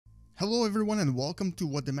Hello everyone and welcome to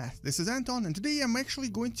What the Math. This is Anton and today I'm actually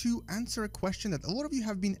going to answer a question that a lot of you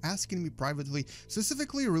have been asking me privately,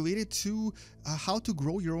 specifically related to how to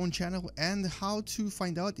grow your own channel and how to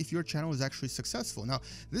find out if your channel is actually successful. Now,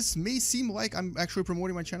 this may seem like I'm actually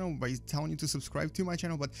promoting my channel by telling you to subscribe to my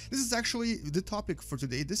channel, but this is actually the topic for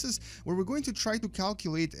today. This is where we're going to try to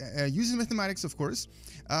calculate, using mathematics of course,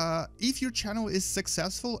 if your channel is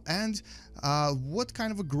successful and what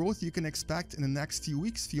kind of a growth you can expect in the next few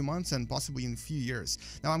weeks, few months, and possibly in a few years.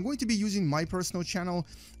 Now, I'm going to be using my personal channel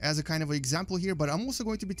as a kind of an example here, but I'm also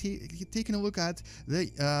going to be taking a look at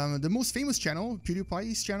the most famous channel,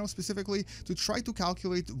 PewDiePie's channel specifically, to try to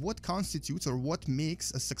calculate what constitutes or what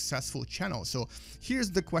makes a successful channel. So here's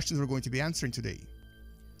the questions we're going to be answering today.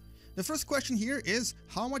 The first question here is,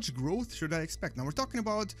 how much growth should I expect? Now we're talking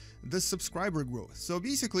about the subscriber growth. So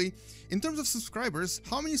basically, in terms of subscribers,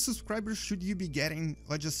 how many subscribers should you be getting,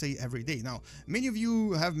 let's just say, every day? Now, many of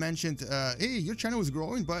you have mentioned, hey, your channel is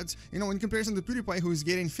growing, but you know, in comparison to PewDiePie, who is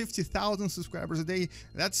getting 50,000 subscribers a day,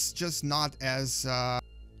 that's just not as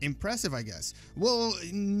impressive, I guess. Well,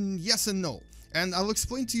 yes and no. And I'll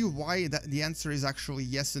explain to you why the answer is actually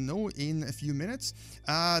yes and no in a few minutes.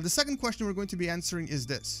 The second question we're going to be answering is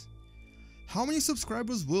this. How many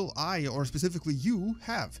subscribers will I, or specifically you,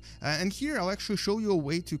 have? And here I'll actually show you a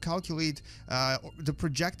way to calculate the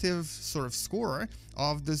projective sort of score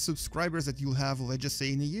of the subscribers that you'll have, let's just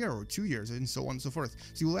say, in a year or 2 years, and so on and so forth.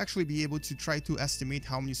 So you'll actually be able to try to estimate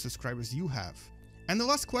how many subscribers you have. And the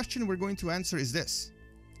last question we're going to answer is this.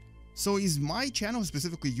 So is my channel,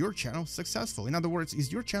 specifically your channel, successful? In other words,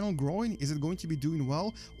 is your channel growing? Is it going to be doing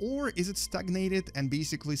well? Or is it stagnated and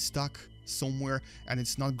basically stuck somewhere and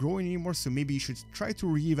it's not growing anymore? So maybe you should try to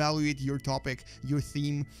reevaluate your topic, your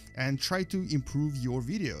theme, and try to improve your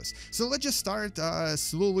videos. So let's just start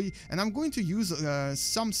slowly, and I'm going to use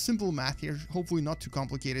some simple math here, hopefully not too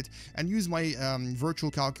complicated, and use my virtual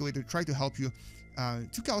calculator to try to help you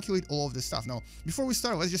to calculate all of this stuff. Now, before we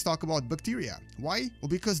start, let's just talk about bacteria. Why? Well,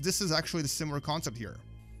 because this is actually the similar concept here.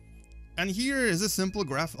 And here is a simple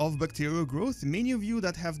graph of bacterial growth. Many of you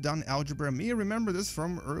that have done algebra may remember this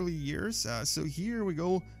from early years. So here we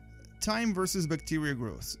go, time versus bacteria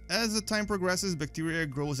growth. As the time progresses, bacteria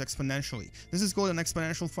grows exponentially. This is called an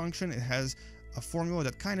exponential function. It has a formula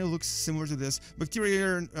that kind of looks similar to this.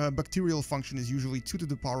 Bacterial function is usually 2 to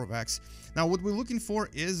the power of x. Now, what we're looking for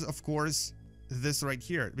is, of course, this right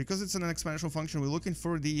here. Because it's an exponential function, we're looking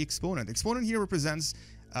for the exponent. Exponent here represents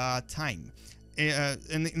time.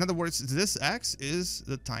 In other words, this x is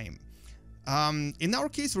the time. In our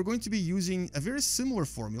case, we're going to be using a very similar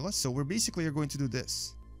formula. So we're basically going to do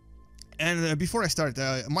this. And before I start,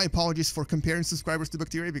 my apologies for comparing subscribers to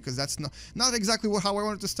bacteria, because that's not exactly how I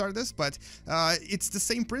wanted to start this, but it's the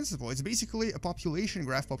same principle. It's basically a population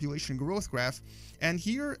graph, population growth graph. And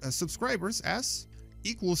here, subscribers, S,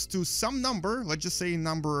 equals to some number, let's just say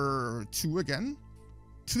number 2 again,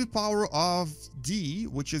 to the power of D,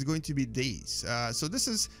 which is going to be days. So this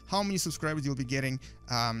is how many subscribers you'll be getting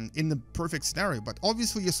in the perfect scenario. But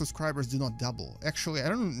obviously your subscribers do not double. Actually, I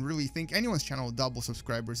don't really think anyone's channel will double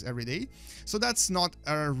subscribers every day. So that's not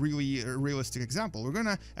a really realistic example. We're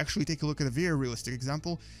gonna actually take a look at a very realistic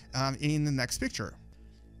example in the next picture.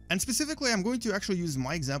 And specifically, I'm going to actually use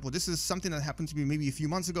my example. This is something that happened to me maybe a few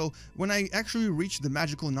months ago when I actually reached the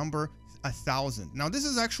magical number 1,000. Now, this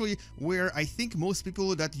is actually where I think most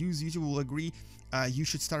people that use YouTube will agree you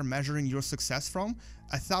should start measuring your success from.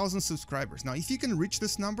 1,000 subscribers. Now, if you can reach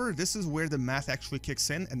this number, this is where the math actually kicks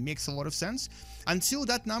in and makes a lot of sense. Until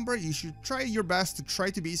that number, you should try your best to try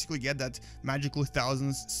to basically get that magical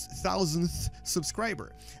thousandth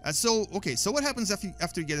subscriber. Okay, so what happens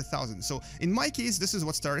after you get 1,000? So in my case, this is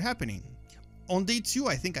what started happening. On day 2,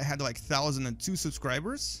 I think I had like 1,002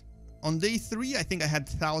 subscribers. On day 3, I think I had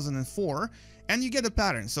 1,004, and you get a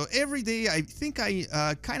pattern. So every day, I think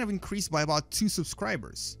I kind of increased by about 2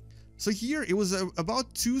 subscribers. So here, it was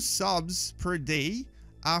about 2 subs per day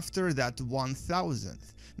after that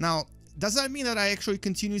 1,000th. Now, does that mean that I actually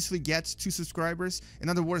continuously get 2 subscribers? In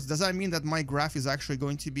other words, does that mean that my graph is actually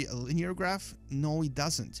going to be a linear graph? No, it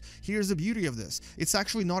doesn't. Here's the beauty of this. It's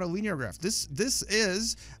actually not a linear graph. This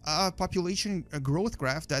is a population growth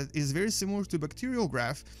graph that is very similar to bacterial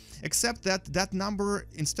graph, except that that number,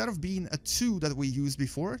 instead of being a 2 that we used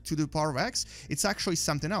before, to the power of x, it's actually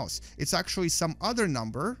something else. It's actually some other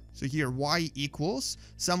number. So here, y equals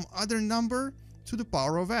some other number to the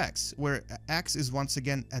power of x, where x is once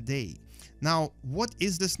again a day. Now, what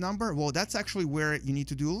is this number? Well, that's actually where you need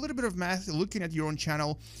to do a little bit of math, looking at your own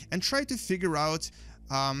channel, and try to figure out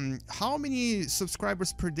how many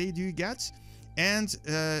subscribers per day do you get, and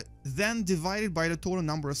then divided by the total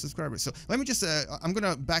number of subscribers. So let me just, I'm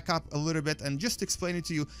gonna back up a little bit and just explain it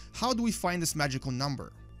to you. How do we find this magical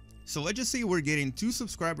number? So let's just say we're getting 2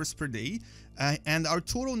 subscribers per day, and our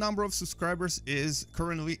total number of subscribers is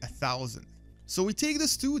currently 1,000. So we take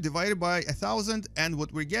this 2 divided by 1,000, and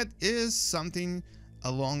what we get is something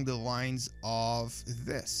along the lines of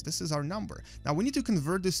this. This is our number. Now we need to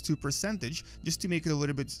convert this to percentage just to make it a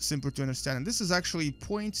little bit simpler to understand. And this is actually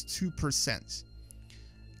 0.2%.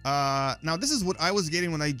 Now this is what I was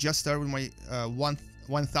getting when I just started with my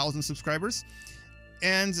 1,000 subscribers.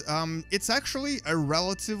 And it's actually a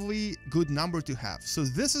relatively good number to have. So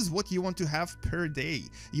this is what you want to have per day.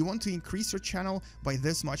 You want to increase your channel by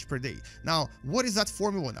this much per day. Now, what is that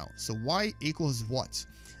formula now? So y equals what?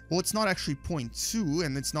 Well, it's not actually 0.2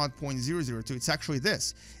 and it's not 0.002. It's actually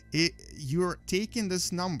this. You're taking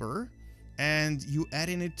this number and you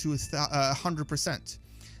adding it to 100%.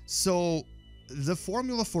 So the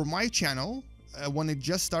formula for my channel when it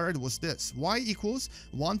just started was this: y equals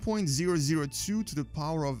 1.002 to the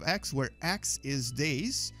power of x, where x is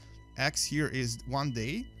days, x here is 1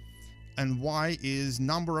 day, and y is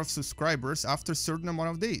number of subscribers after a certain amount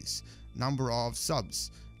of days, number of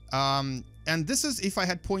subs. And this is if I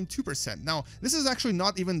had 0.2%. Now, this is actually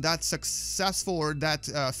not even that successful or that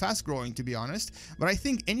fast growing, to be honest, but I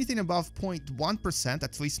think anything above 0.1%,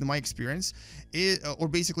 at least in my experience, or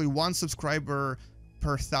basically 1 subscriber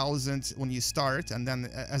per 1,000 when you start, and then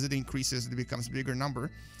as it increases it becomes a bigger number.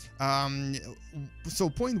 So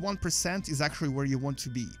 0.1% is actually where you want to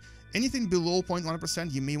be. Anything below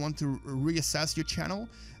 0.1%, you may want to reassess your channel.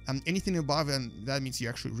 Anything above, and that means you're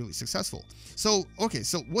actually really successful. So okay,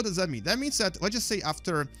 so what does that mean? That means that, let's just say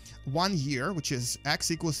after 1 year, which is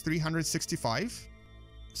x equals 365,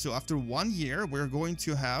 so after 1 year we're going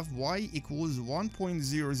to have y equals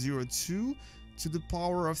 1.002 to the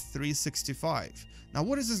power of 365. Now,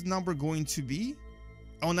 what is this number going to be?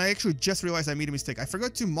 Oh, and I actually just realized I made a mistake. I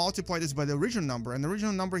forgot to multiply this by the original number, and the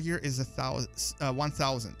original number here is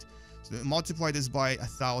 1,000. So multiply this by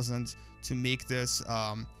 1,000 to make this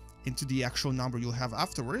into the actual number you'll have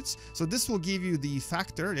afterwards. So this will give you the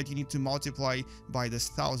factor that you need to multiply by this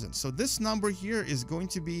 1,000. So this number here is going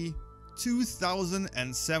to be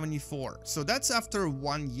 2,074. So that's after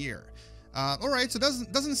 1 year. All right, so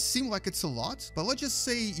doesn't seem like it's a lot, but let's just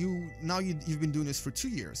say you've been doing this for 2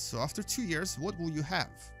 years. So after 2 years, what will you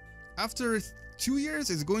have? After 2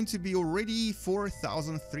 years, it's going to be already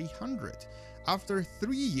 4,300. After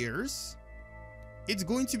 3 years, it's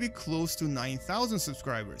going to be close to 9,000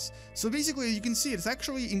 subscribers. So basically, you can see it's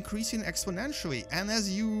actually increasing exponentially. And as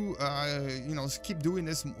you, keep doing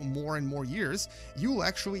this more and more years, you'll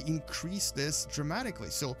actually increase this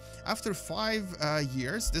dramatically. So after 5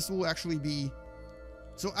 years, this will actually be...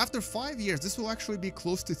 So after 5 years, this will actually be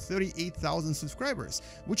close to 38,000 subscribers,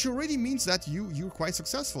 which already means that you're quite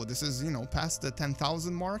successful. This is, past the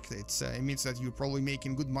 10,000 mark. It means that you're probably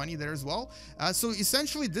making good money there as well. So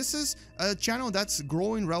essentially, this is a channel that's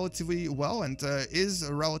growing relatively well and is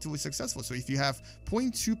relatively successful. So if you have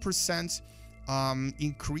 0.2%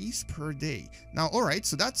 increase per day. Now, all right,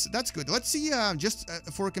 so that's good. Let's see, just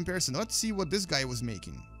for a comparison, let's see what this guy was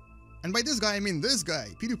making. And by this guy, I mean this guy,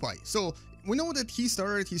 PewDiePie. So we know that he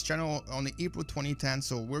started his channel on April 2010,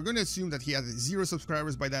 so we're going to assume that he had 0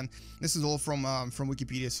 subscribers by then. This is all from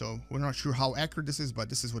Wikipedia, so we're not sure how accurate this is, but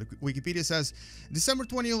this is what Wikipedia says. December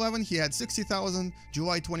 2011, he had 60,000.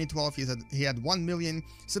 July 2012, he had 1 million.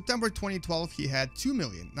 September 2012, he had 2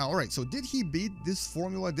 million. Now, all right, so did he beat this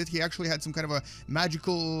formula? Did he actually had some kind of a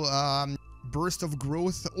magical burst of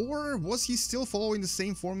growth, or was he still following the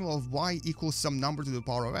same formula of y equals some number to the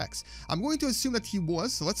power of x? I'm going to assume that he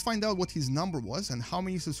was, so let's find out what his number was and how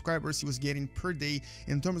many subscribers he was getting per day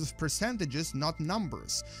in terms of percentages, not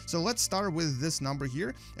numbers. So let's start with this number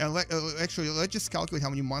here, and actually let's just calculate how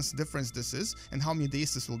many months difference this is and how many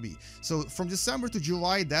days this will be. So from December to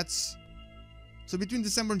July, so between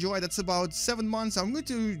December and July, that's about 7 months. I'm going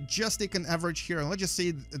to just take an average here, and let's just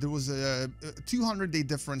say there was a 200-day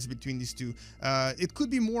difference between these two. It could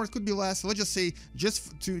be more, it could be less. Let's just say,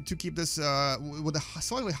 just to keep this with a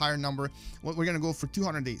slightly higher number, we're going to go for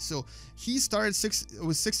 200 days. So he started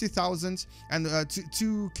with 60,000, and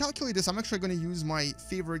to calculate this, I'm actually going to use my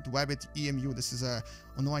favorite Wabbit EMU. This is a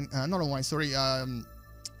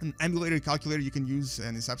an emulated calculator you can use,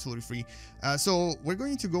 and it's absolutely free. So we're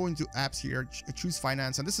going to go into apps here, choose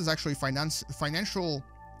finance, and this is actually financial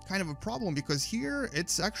kind of a problem, because here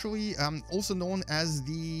it's actually also known as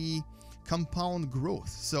the compound growth.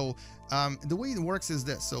 So the way it works is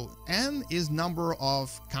this. So n is number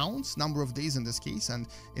of counts, number of days in this case, and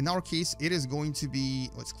in our case it is going to be,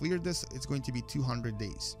 let's clear this, it's going to be 200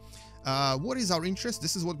 days. What is our interest?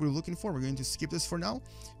 This is what we're looking for. We're going to skip this for now.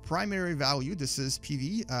 Primary value, this is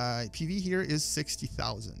PV. PV here is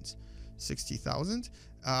 60,000. 60,000.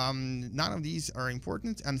 None of these are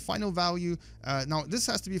important. And final value, now this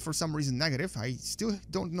has to be for some reason negative. I still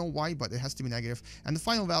don't know why, but it has to be negative. And the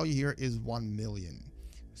final value here is 1 million.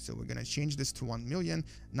 So we're going to change this to 1 million.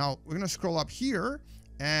 Now we're going to scroll up here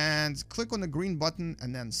and click on the green button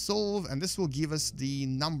and then solve. And this will give us the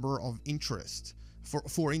number of interest.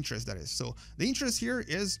 For interest, that is. So the interest here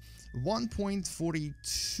is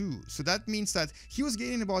 1.42. So that means that he was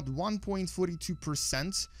getting about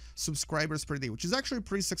 1.42% subscribers per day, which is actually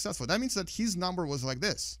pretty successful. That means that his number was like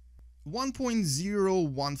this: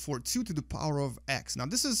 1.0142 to the power of X. Now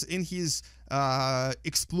this is in his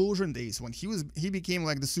explosion days, when he became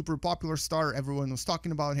like the super popular star. Everyone was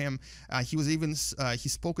talking about him. He was even he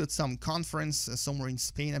spoke at some conference somewhere in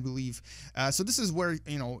Spain, I believe. So this is where,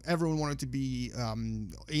 you know, everyone wanted to be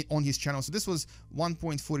on his channel. So this was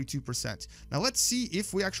 1.42%. Now let's see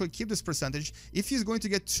if we actually keep this percentage, if he's going to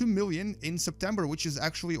get 2 million in September, which is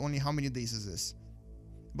actually only, how many days is this?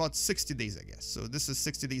 About 60 days, I guess. So this is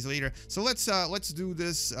 60 days later. So let's do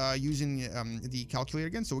this using the calculator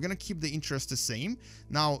again. So we're gonna keep the interest the same.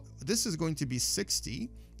 Now this is going to be 60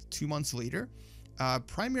 2 months later.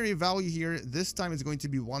 Primary value here this time is going to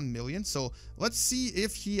be 1 million. So let's see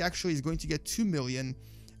if he actually is going to get 2 million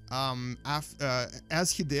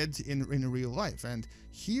as he did in real life. And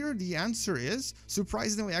here the answer is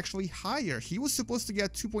surprisingly actually higher. He was supposed to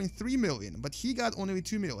get 2.3 million, but he got only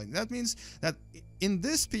 2 million. That means that in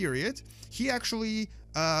this period, he actually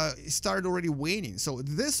started already waning. So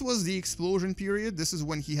this was the explosion period. This is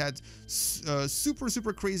when he had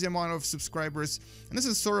super crazy amount of subscribers. And this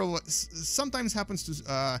is sort of sometimes happens to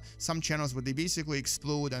some channels where they basically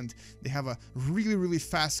explode and they have a really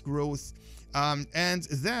fast growth. And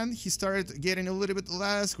then he started getting a little bit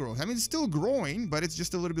less growth. I mean, it's still growing, but it's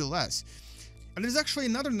just a little bit less. And there's actually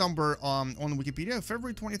another number on Wikipedia,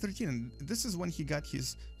 February 2013, and this is when he got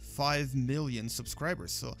his 5 million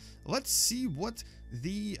subscribers. So let's see what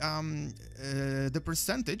the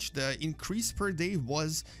percentage, the increase per day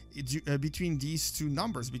was between these two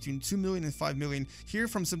numbers, between 2 million and 5 million. Here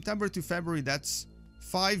from September to February, that's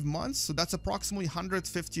 5 months, so that's approximately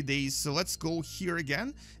 150 days. So let's go here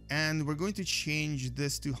again, and we're going to change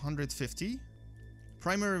this to 150.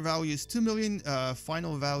 Primary value is 2 million,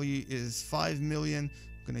 final value is 5 million.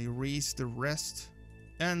 I'm gonna erase the rest.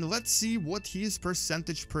 And let's see what his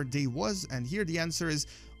percentage per day was. And here the answer is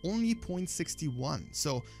only 0.61.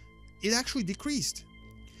 So it actually decreased.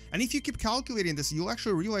 And if you keep calculating this, you'll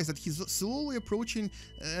actually realize that he's slowly approaching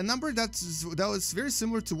a number that was very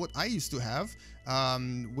similar to what I used to have,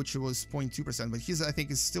 which was 0.2%, but his, I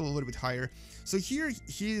think, is still a little bit higher. So here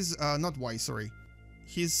he's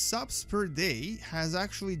his subs per day has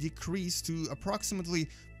actually decreased to approximately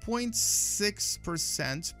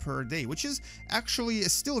 0.6% per day, which is actually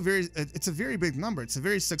still it's a very big number. It's a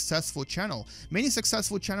very successful channel. Many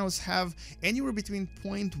successful channels have anywhere between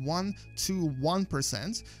 0.1 to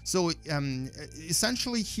 1%. So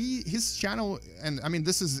essentially his channel, and I mean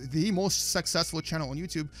this is the most successful channel on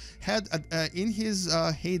YouTube, had in his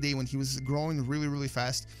heyday when he was growing really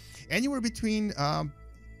fast, anywhere between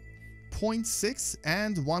 0.6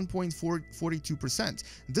 and 1.42%.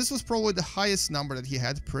 This was probably the highest number that he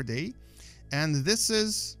had per day, and this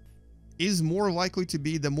is more likely to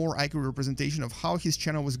be the more accurate representation of how his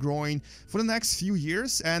channel was growing for the next few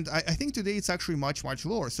years. And I think today it's actually much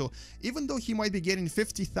lower. So even though he might be getting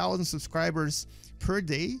 50,000 subscribers per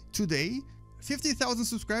day today, 50,000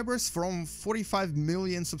 subscribers from 45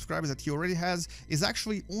 million subscribers that he already has is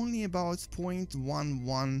actually only about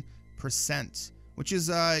 0.11%. Which is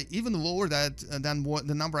even lower than what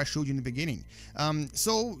the number I showed you in the beginning.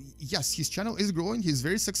 So yes, his channel is growing, he's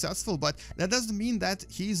very successful, but that doesn't mean that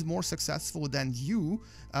he's more successful than you,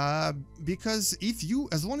 because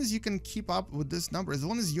as long as you can keep up with this number, as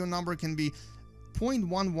long as your number can be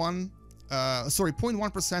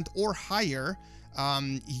 0.1% or higher,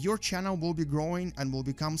 your channel will be growing and will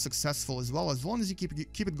become successful as well, as long as you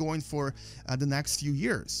keep it going for the next few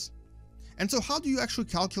years. And so how do you actually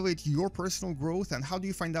calculate your personal growth, and how do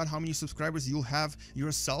you find out how many subscribers you'll have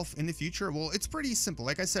yourself in the future? Well, it's pretty simple.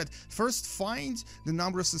 Like I said, first find the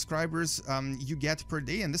number of subscribers you get per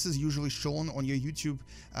day, and this is usually shown on your YouTube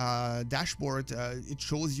dashboard. It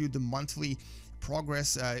shows you the monthly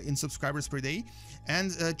progress in subscribers per day,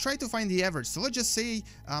 and try to find the average. So let's just say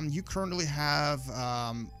you currently have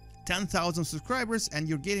 10,000 subscribers and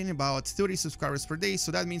you're getting about 30 subscribers per day.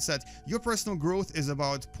 So that means that your personal growth is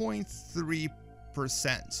about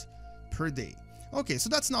 0.3% per day. Okay, so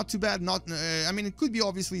that's not too bad. Not, I mean, it could be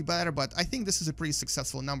obviously better, but I think this is a pretty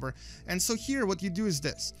successful number. And so here, what you do is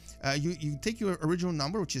this: you take your original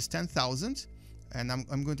number, which is 10,000, and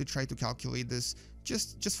I'm going to try to calculate this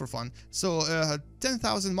just for fun. So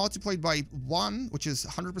 10,000 multiplied by 1, which is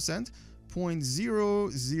 100%,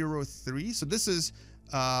 0.003. So this is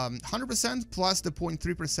 100% plus the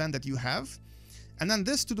 0.3% that you have, and then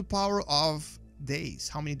this to the power of days.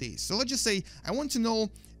 How many days? So let's just say I want to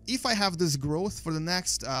know if I have this growth for the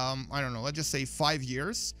next, I don't know, let's just say 5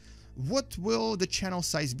 years, what will the channel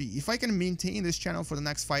size be? If I can maintain this channel for the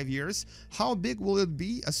next 5 years, how big will it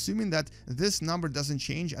be, assuming that this number doesn't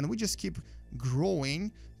change and we just keep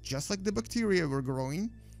growing, just like the bacteria were growing,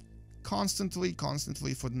 constantly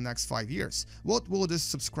for the next 5 years? What will this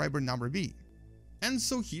subscriber number be? And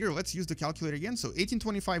so here, let's use the calculator again. So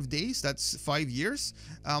 1825 days, that's 5 years.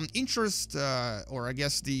 Interest, or I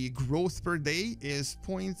guess the growth per day is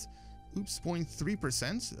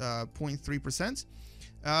 0.3%.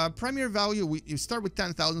 Primary value, you start with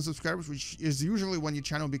 10,000 subscribers, which is usually when your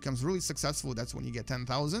channel becomes really successful. That's when you get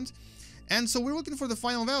 10,000. And so we're looking for the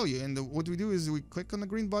final value. And what we do is we click on the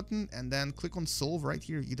green button and then click on solve right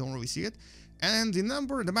here. You don't really see it. And the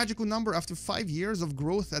number, the magical number after 5 years of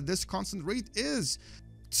growth at this constant rate is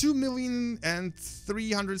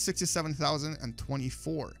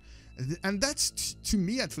 2,367,024. And that's, to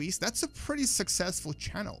me at least, that's a pretty successful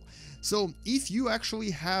channel. So if you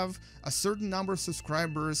actually have a certain number of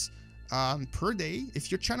subscribers per day,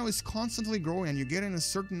 if your channel is constantly growing and you're getting a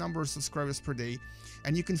certain number of subscribers per day,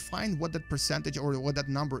 and you can find what that percentage or what that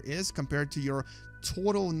number is compared to your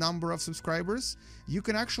total number of subscribers, you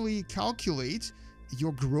can actually calculate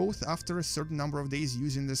your growth after a certain number of days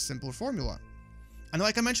using this simple formula. And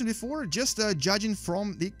like I mentioned before, just judging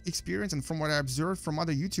from the experience and from what I observed from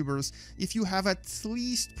other YouTubers, if you have at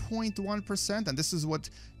least 0.1%, and this is what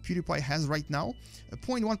PewDiePie has right now,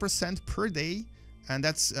 0.1% per day, and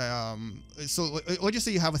that's so let's just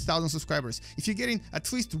say you have 1,000 subscribers. If you're getting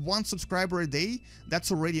at least 1 subscriber a day,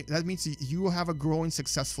 that means you have a growing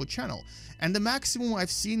successful channel. And the maximum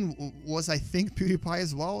I've seen was, I think, PewDiePie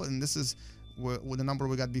as well, and this is what the number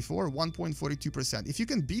we got before, 1.42%. If you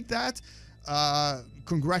can beat that,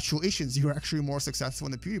 congratulations, you're actually more successful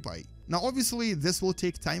than PewDiePie. Now obviously this will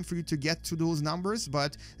take time for you to get to those numbers,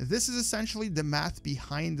 but this is essentially the math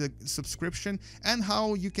behind the subscription and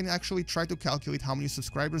how you can actually try to calculate how many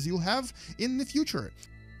subscribers you'll have in the future.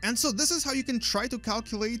 And so this is how you can try to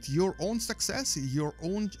calculate your own success, your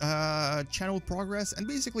own channel progress, and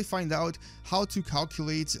basically find out how to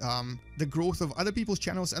calculate the growth of other people's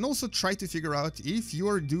channels, and also try to figure out if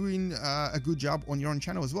you're doing a good job on your own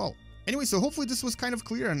channel as well. Anyway, so hopefully this was kind of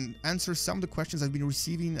clear and answers some of the questions I've been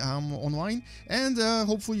receiving online, and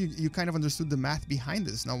hopefully you kind of understood the math behind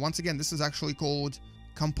this. Now, once again, this is actually called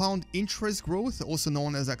compound interest growth, also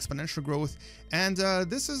known as exponential growth, and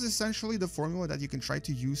this is essentially the formula that you can try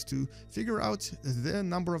to use to figure out the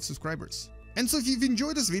number of subscribers. And so if you've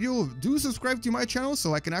enjoyed this video, do subscribe to my channel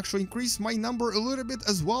so I can actually increase my number a little bit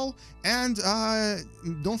as well, and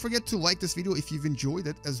don't forget to like this video if you've enjoyed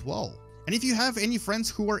it as well. And if you have any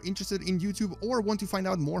friends who are interested in YouTube or want to find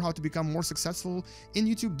out more how to become more successful in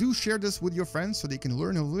YouTube, do share this with your friends so they can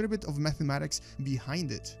learn a little bit of mathematics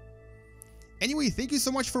behind it. Anyway, thank you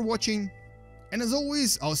so much for watching, and as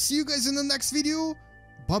always, I'll see you guys in the next video.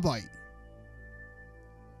 Bye-bye.